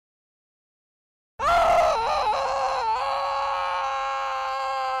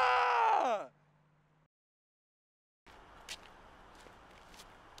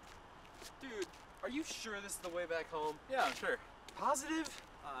sure this is the way back home? Yeah, I'm sure. Positive?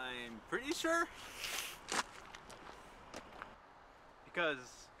 I'm pretty sure. Because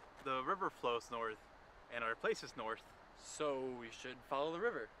the river flows north, and our place is north. So we should follow the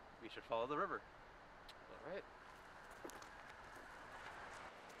river. We should follow the river. All right.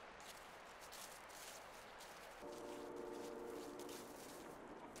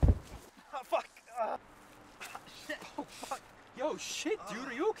 Oh, fuck! Shit! Oh, fuck. Yo, shit, dude,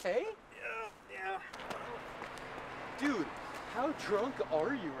 are you okay? Yeah. Dude, how drunk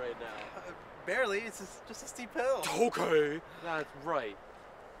are you right now? Barely, it's just a steep hill. Okay. That's right.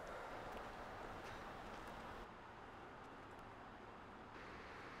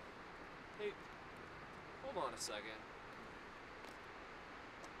 Hey, hold on a second.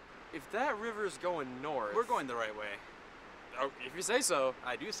 If that river's going north... We're going the right way. Oh, if you say so.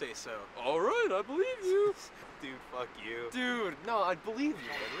 I do say so. All right, I believe you. Dude, fuck you. Dude, no, I believe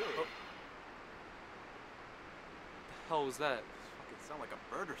you, really. Oh. The hell was that? Fucking sound like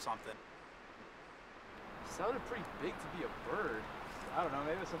a bird or something. Sounded pretty big to be a bird. I don't know,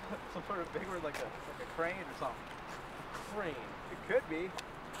 maybe some sort of big word like a crane or something. A crane. It could be.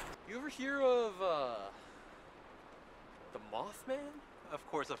 You ever hear of, the Mothman? Of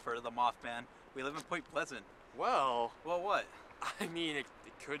course I've heard of the Mothman. We live in Point Pleasant. Well, What? I mean, it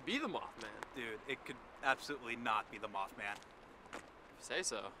could be the Mothman. Dude, it could absolutely not be the Mothman. If you say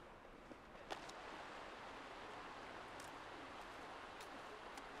so.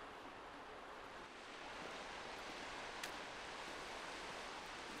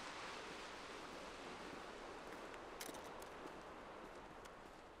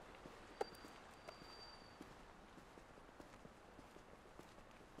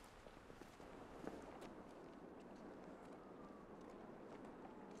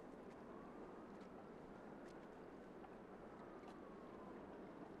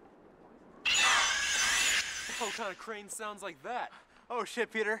 What kind of crane sounds like that? Oh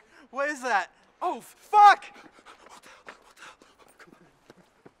shit, Peter. What is that? Oh, Fuck!